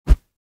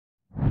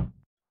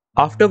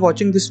After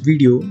watching this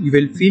video, you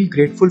will feel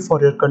grateful for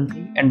your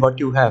country and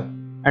what you have,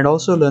 and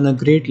also learn a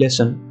great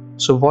lesson,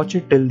 so watch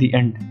it till the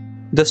end.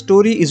 The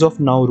story is of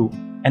Nauru,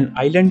 an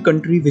island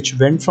country which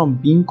went from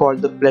being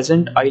called the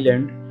pleasant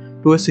island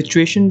to a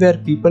situation where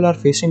people are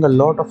facing a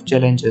lot of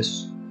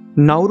challenges.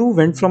 Nauru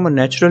went from a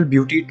natural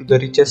beauty to the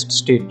richest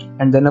state,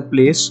 and then a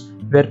place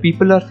where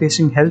people are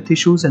facing health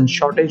issues and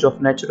shortage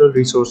of natural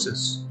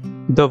resources.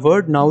 The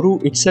word Nauru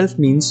itself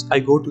means I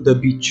go to the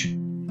beach.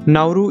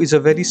 Nauru is a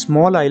very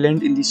small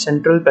island in the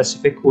Central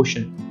Pacific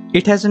Ocean.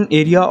 It has an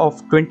area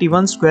of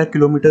 21 square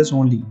kilometers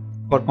only.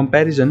 For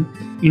comparison,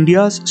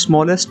 India's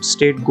smallest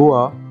state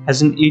Goa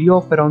has an area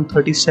of around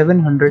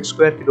 3700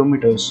 square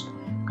kilometers.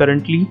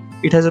 Currently,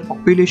 it has a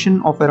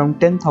population of around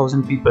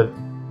 10,000 people.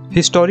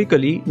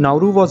 Historically,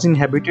 Nauru was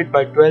inhabited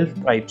by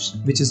 12 tribes,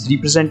 which is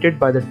represented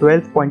by the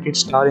 12-pointed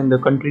star in the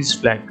country's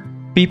flag.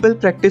 People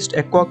practiced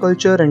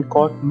aquaculture and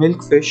caught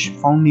milkfish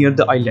found near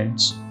the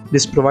islands.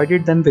 This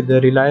provided them with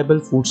a reliable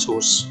food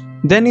source.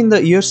 Then in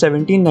the year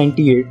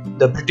 1798,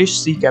 the British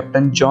sea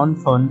captain John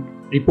Fern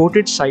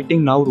reported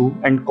sighting Nauru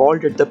and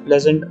called it the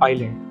Pleasant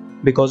Island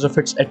because of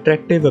its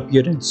attractive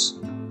appearance.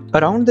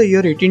 Around the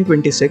year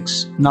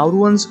 1826,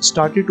 Nauruans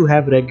started to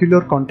have regular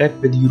contact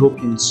with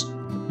Europeans.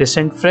 They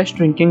sent fresh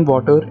drinking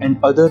water and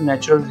other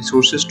natural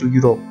resources to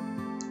Europe.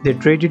 They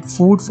traded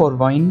food for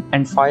wine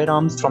and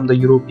firearms from the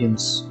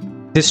Europeans.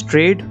 This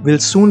trade will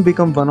soon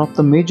become one of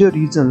the major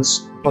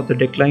reasons for the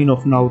decline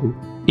of Nauru.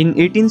 In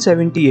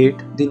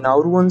 1878, the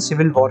Nauruan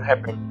Civil War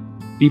happened.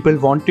 People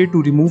wanted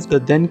to remove the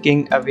then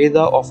King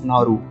Aveda of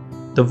Nauru.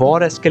 The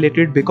war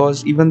escalated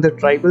because even the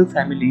tribal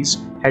families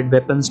had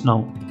weapons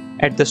now.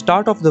 At the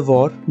start of the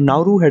war,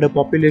 Nauru had a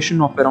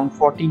population of around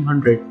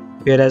 1400,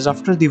 whereas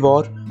after the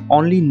war,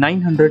 only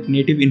 900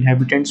 native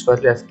inhabitants were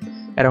left.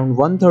 Around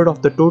one-third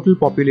of the total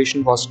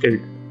population was killed.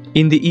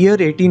 In the year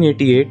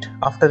 1888,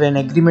 after an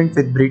agreement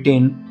with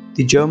Britain,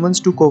 the Germans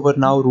took over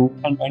Nauru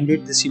and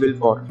ended the civil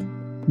war.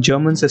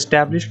 Germans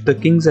established the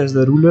kings as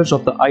the rulers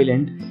of the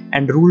island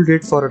and ruled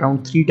it for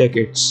around 3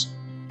 decades.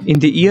 In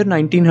the year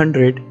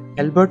 1900,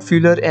 Albert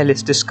Fuller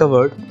Ellis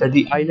discovered that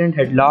the island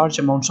had large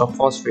amounts of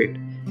phosphate.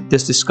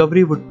 This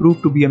discovery would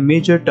prove to be a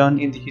major turn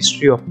in the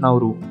history of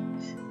Nauru.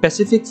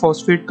 Pacific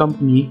Phosphate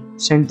Company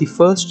sent the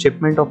first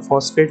shipment of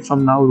phosphate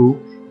from Nauru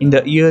in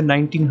the year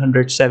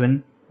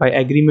 1907 by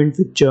agreement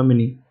with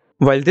Germany.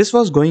 While this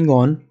was going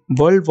on,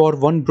 World War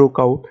I broke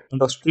out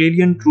and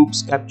Australian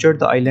troops captured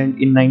the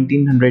island in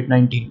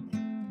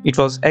 1919. It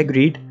was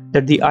agreed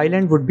that the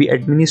island would be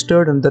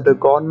administered under the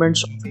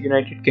governments of the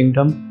United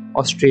Kingdom,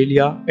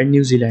 Australia and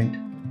New Zealand.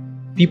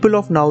 People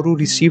of Nauru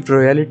received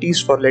royalties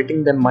for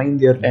letting them mine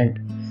their land.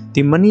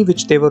 The money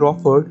which they were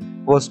offered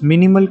was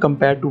minimal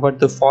compared to what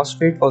the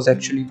phosphate was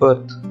actually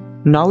worth.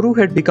 Nauru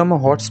had become a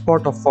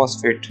hotspot of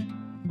phosphate.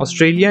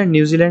 Australia and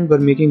New Zealand were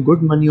making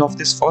good money off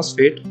this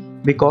phosphate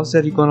because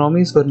their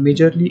economies were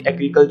majorly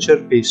agriculture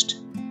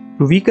based.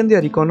 To weaken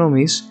their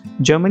economies,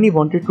 Germany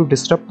wanted to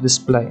disrupt this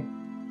supply.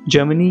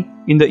 Germany,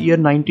 in the year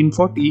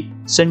 1940,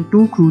 sent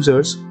 2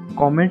 cruisers,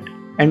 Comet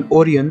and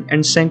Orion,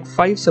 and sank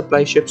 5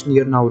 supply ships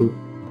near Nauru.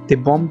 They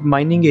bombed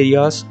mining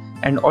areas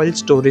and oil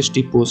storage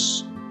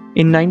depots.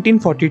 In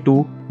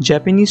 1942,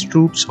 Japanese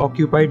troops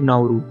occupied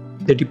Nauru.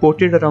 They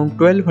deported around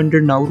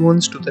 1200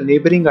 Nauruans to the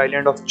neighboring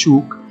island of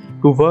Chuuk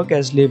to work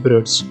as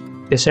laborers.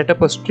 They set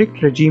up a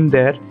strict regime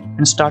there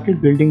and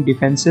started building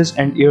defenses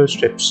and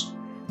airstrips.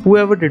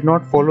 Whoever did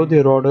not follow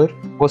their order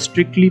was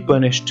strictly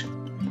punished.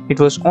 It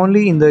was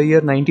only in the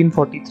year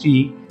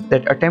 1943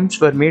 that attempts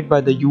were made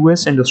by the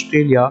US and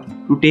Australia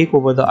to take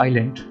over the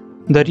island.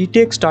 The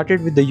retake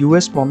started with the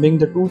US bombing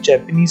the 2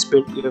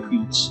 Japanese-built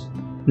airfields.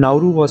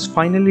 Nauru was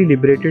finally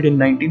liberated in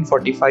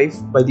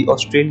 1945 by the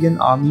Australian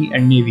Army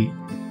and Navy.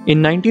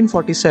 In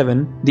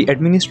 1947, the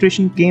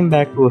administration came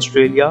back to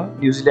Australia,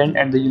 New Zealand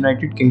and the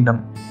United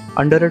Kingdom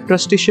under a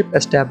trusteeship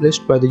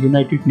established by the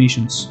United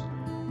Nations.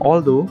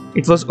 Although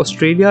it was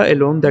Australia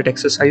alone that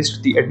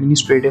exercised the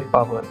administrative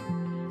power.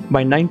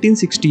 By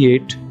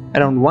 1968,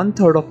 around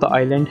one-third of the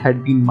island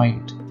had been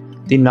mined.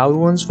 The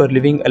Nauruans were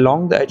living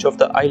along the edge of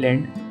the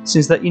island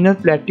since the inner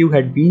plateau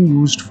had been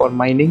used for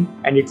mining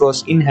and it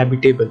was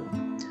inhabitable.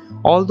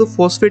 Although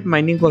phosphate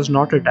mining was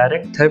not a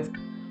direct theft,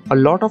 a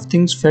lot of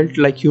things felt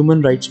like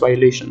human rights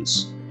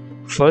violations.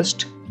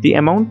 First, the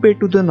amount paid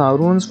to the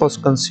Nauruans was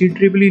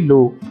considerably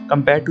low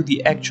compared to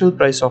the actual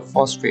price of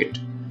phosphate.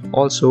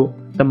 Also,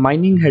 the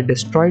mining had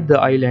destroyed the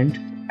island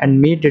and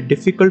made it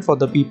difficult for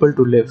the people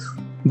to live.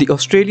 The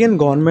Australian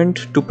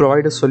government, to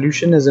provide a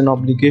solution as an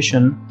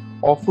obligation,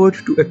 offered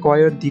to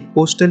acquire the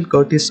coastal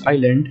Curtis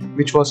Island,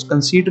 which was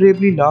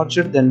considerably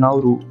larger than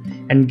Nauru,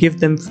 and give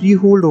them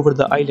freehold over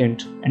the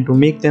island and to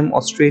make them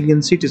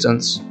Australian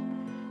citizens.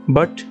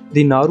 But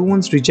the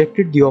Nauruans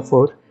rejected the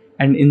offer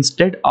and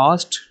instead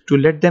asked to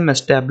let them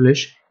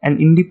establish an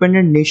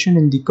independent nation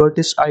in the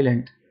Curtis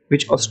Island,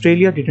 which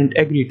Australia didn't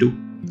agree to.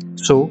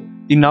 So,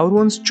 the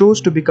Nauruans chose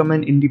to become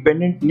an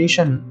independent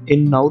nation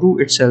in Nauru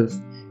itself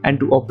and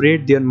to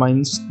operate their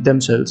mines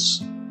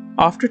themselves.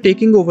 After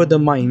taking over the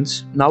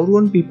mines,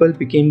 Nauruan people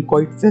became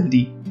quite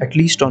wealthy, at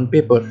least on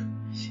paper.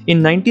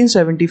 In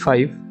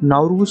 1975,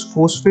 Nauru's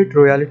Phosphate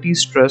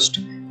Royalties Trust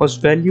was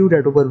valued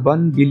at over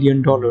 $1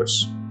 billion.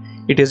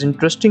 It is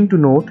interesting to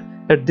note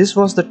that this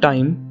was the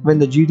time when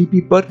the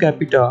GDP per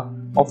capita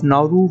of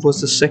Nauru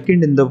was the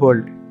second in the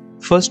world,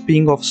 first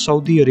being of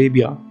Saudi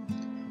Arabia.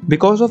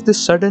 Because of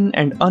this sudden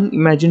and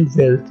unimagined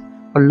wealth,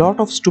 a lot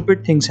of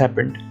stupid things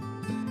happened.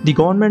 The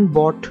government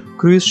bought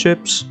cruise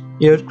ships,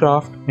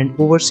 aircraft, and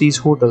overseas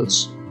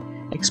hotels.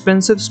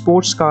 Expensive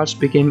sports cars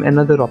became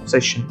another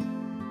obsession.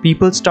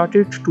 People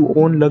started to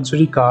own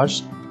luxury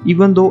cars,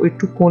 even though it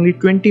took only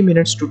 20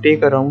 minutes to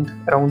take around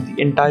the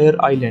entire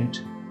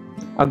island.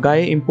 A guy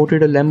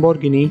imported a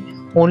Lamborghini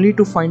only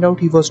to find out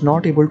he was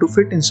not able to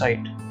fit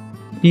inside.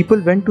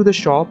 People went to the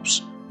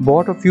shops,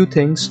 bought a few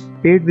things,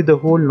 paid with the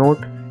whole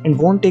note, and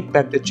won't take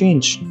back the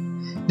change.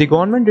 The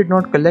government did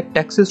not collect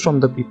taxes from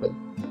the people.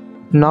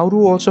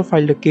 Nauru also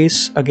filed a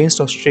case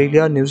against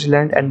Australia, New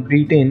Zealand, and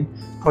Britain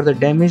for the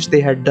damage they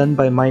had done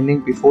by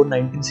mining before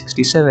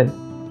 1967.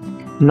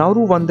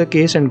 Nauru won the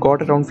case and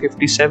got around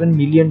 $57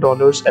 million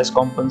as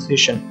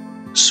compensation.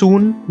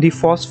 Soon, the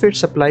phosphate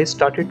supply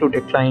started to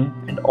decline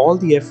and all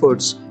the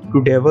efforts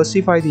to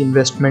diversify the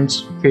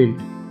investments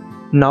failed.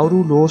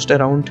 Nauru lost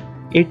around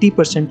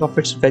 80% of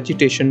its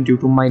vegetation due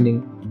to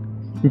mining.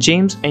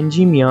 James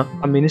Njimia,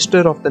 a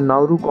minister of the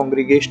Nauru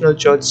Congregational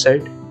Church,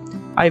 said,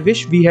 "I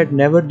wish we had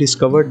never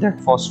discovered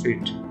that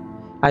phosphate.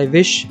 I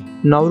wish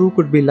Nauru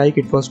could be like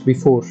it was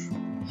before.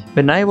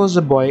 When I was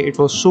a boy, it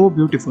was so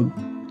beautiful.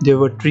 There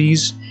were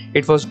trees,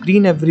 it was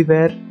green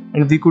everywhere,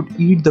 and we could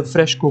eat the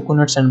fresh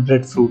coconuts and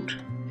breadfruit.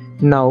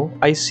 Now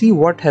I see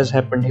what has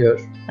happened here,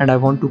 and I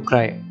want to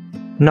cry."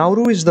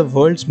 Nauru is the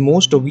world's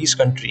most obese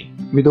country,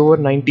 with over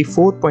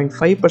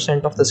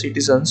 94.5% of the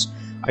citizens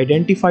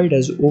identified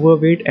as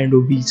overweight and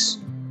obese.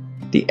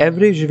 The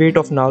average weight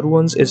of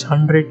Nauruans is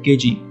 100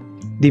 kg.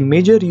 The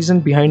major reason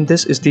behind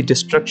this is the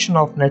destruction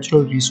of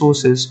natural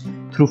resources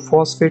through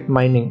phosphate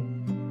mining.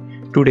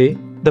 Today,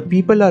 the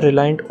people are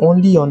reliant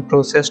only on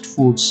processed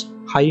foods,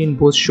 high in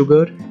both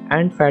sugar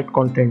and fat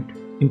content,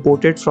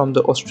 imported from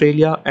the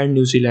Australia and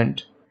New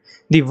Zealand.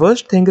 The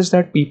worst thing is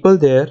that people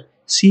there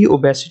see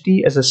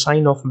obesity as a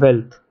sign of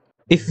wealth.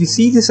 If we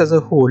see this as a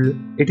whole,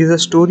 it is a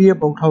story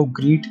about how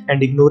greed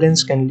and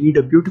ignorance can lead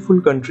a beautiful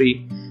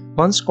country,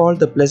 once called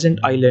the Pleasant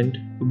Island,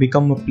 to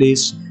become a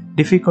place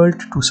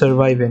difficult to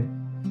survive in.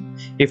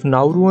 If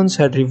Nauruans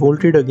had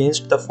revolted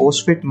against the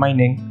phosphate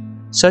mining,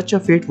 such a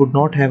fate would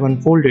not have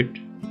unfolded.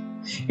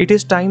 It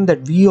is time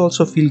that we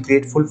also feel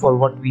grateful for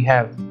what we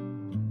have.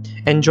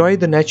 Enjoy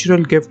the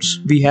natural gifts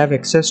we have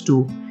access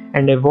to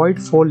and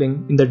avoid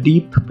falling in the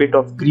deep pit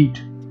of greed.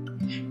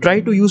 Try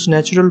to use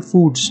natural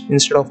foods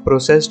instead of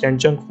processed and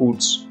junk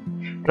foods.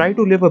 Try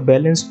to live a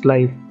balanced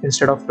life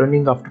instead of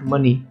running after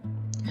money.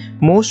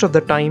 Most of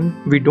the time,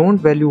 we don't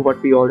value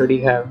what we already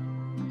have.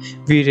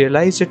 We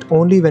realize it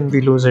only when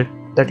we lose it,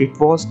 that it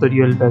was the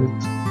real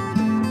wealth.